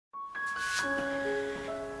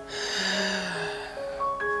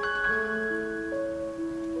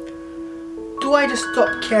Do I just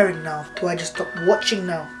stop caring now? Do I just stop watching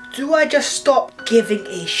now? Do I just stop giving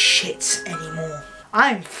a shit anymore?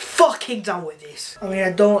 I'm fucking done with this. I mean,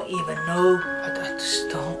 I don't even know. I just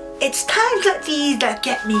don't. It's times like these that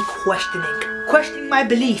get me questioning. Questioning my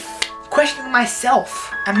belief. Questioning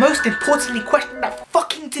myself. And most importantly, questioning that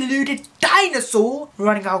fucking deluded dinosaur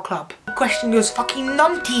running our club. Questioning those fucking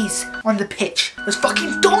numpties on the pitch. Those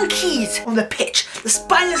fucking donkeys on the pitch. The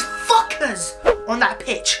spineless fuckers on that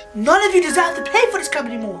pitch. None of you deserve to play for this club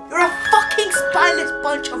anymore. You're a fucking spineless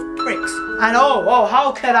bunch of pricks. And oh,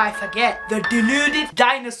 how could I forget the deluded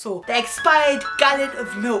dinosaur, the expired gallon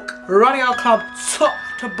of milk running our club top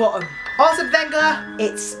to bottom. Arsene Wenger,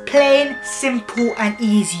 it's plain, simple and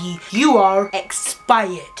easy. You are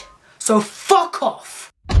expired. So fuck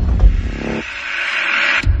off.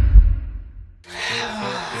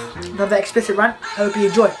 Another explicit rant. Hope you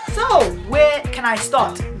enjoy. So, where can I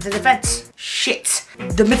start? The defense. Shit.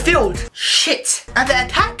 The midfield. Shit. And the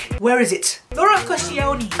attack? Where is it? Laurent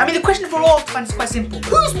Koscielny. I mean, the question for all fans is quite simple.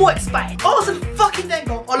 Who's more expired? Arsene fucking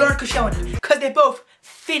Wenger or Laurent Koscielny? Because they're both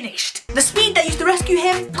finished. The speed that used to rescue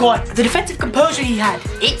him, gone. The defensive composure he had,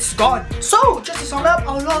 it's gone. So, just to sum up,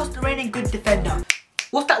 our last reigning good defender.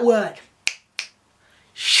 What's that word?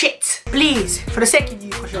 Shit. Please, for the sake of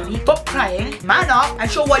you, Koscielny, stop crying, man up,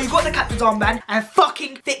 and show why you got the captain's armband, and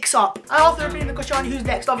fucking fix up. And after ripping the Koscielny, who's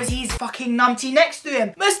next? Obviously, he's fucking numpty next to him.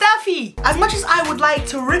 Mustafi! As much as I would like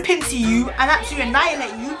to rip into you and absolutely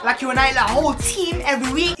annihilate you, like you annihilate a whole team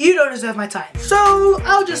every week, you don't deserve my time. So,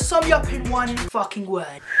 I'll just sum you up in one fucking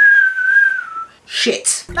word.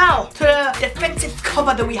 Shit. Now, to the defensive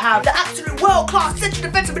cover that we have. The absolute world-class central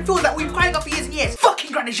defensive midfield that we've been crying out for years and years.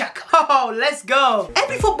 Fucking Granit Xhaka. Oh, let's go.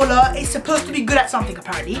 Every footballer is supposed to be good at something,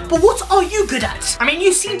 apparently. But what are you good at? I mean,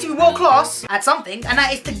 you seem to be world-class at something, and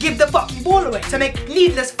that is to give the fucking ball away. To make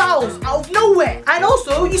needless fouls out of nowhere. And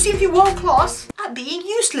also, you seem to be world-class at being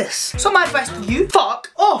useless. So my advice to you,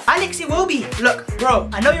 fuck off. Alex Iwobi. Look, bro,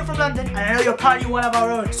 I know you're from London, and I know you're apparently one of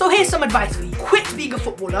our own. So here's some advice for you. Quit being a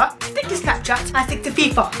footballer, stick to Snapchat, and stick to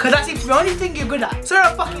FIFA, because that seems to be the only thing you're good at. So you're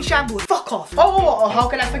a fucking shambles. Fuck off. Oh, how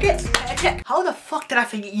can I forget? Check. How the fuck did I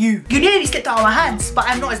forget you? You nearly slipped out of my hands, but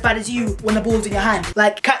I'm not as bad as you when the ball's in your hand.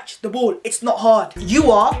 Like, catch the ball. It's not hard.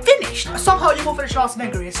 You are finished. Somehow you won't finish last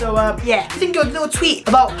Wenger. So, yeah. You think your little tweet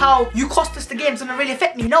about how you cost us the games doesn't really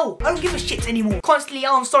affect me? No, I don't give a shit anymore. Constantly,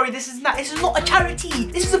 oh, I'm sorry, this is not a charity.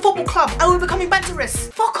 This is a football club, and we're becoming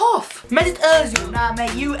banterous. Fuck off. Mesut Ozil. Nah,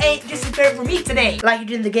 mate, you ain't disappearing from me today, like you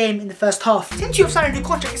did in the game in the first half. Since you have signed a new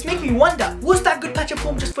contract, it's making me wonder, was that good patch of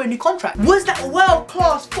form just for a new contract? Was that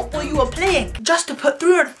world-class football you were playing just to put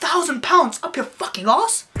 £300,000 up your fucking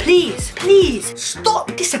ass? Please, please,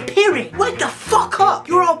 stop disappearing. Wake the fuck up.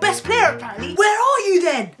 You're our best player, apparently. Where are you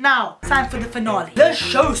then? Now, time for the finale. The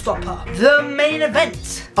showstopper. The main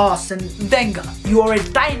event. Arsene Wenger. You are a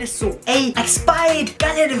dinosaur. A expired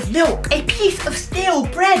gallon of milk. A piece of stale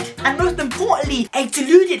bread. And most importantly, a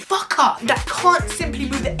deluded fucker that can't simply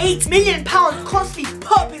move the £8 million constantly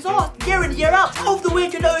pop his ass year in year out. Out of the way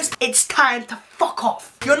to notice, it's time to fuck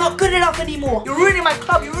off. You're not good enough anymore. You're ruining my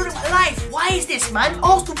club. You're ruining my life. Why is this, man?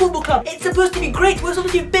 Arsenal Football Club. It's supposed to be great. We're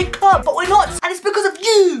supposed to be a big club, but we're not. And it's because of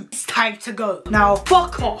you. It's time to go. Now,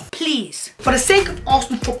 fuck off. Please. For the sake of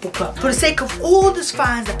Arsenal Football Club. For the sake of all those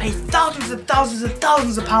fans that pay thousands and thousands and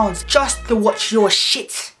thousands of pounds just to watch your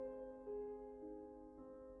shit.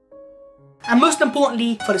 And most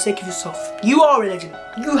importantly, for the sake of yourself. You are a legend.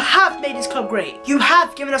 You have made this club great. You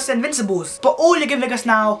have given us the Invincibles. But all you're giving us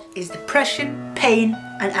now is depression, pain,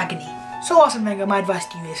 and agony. So Arsene Wenger, my advice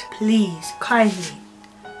to you is, please, kindly,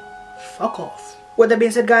 fuck off. With that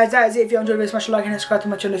being said, guys, that is it. If you enjoyed this, smash a like and subscribe to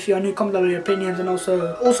my channel if you are new. Comment down below your opinions, and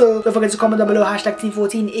also don't forget to comment down below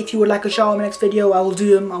 #Team14 if you would like a shout out in my next video. I will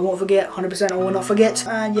do them. I won't forget. 100% I will not forget.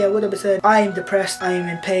 And yeah, with that being said, I am depressed, I am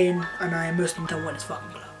in pain, and I am most done with this fucking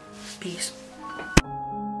club. Peace.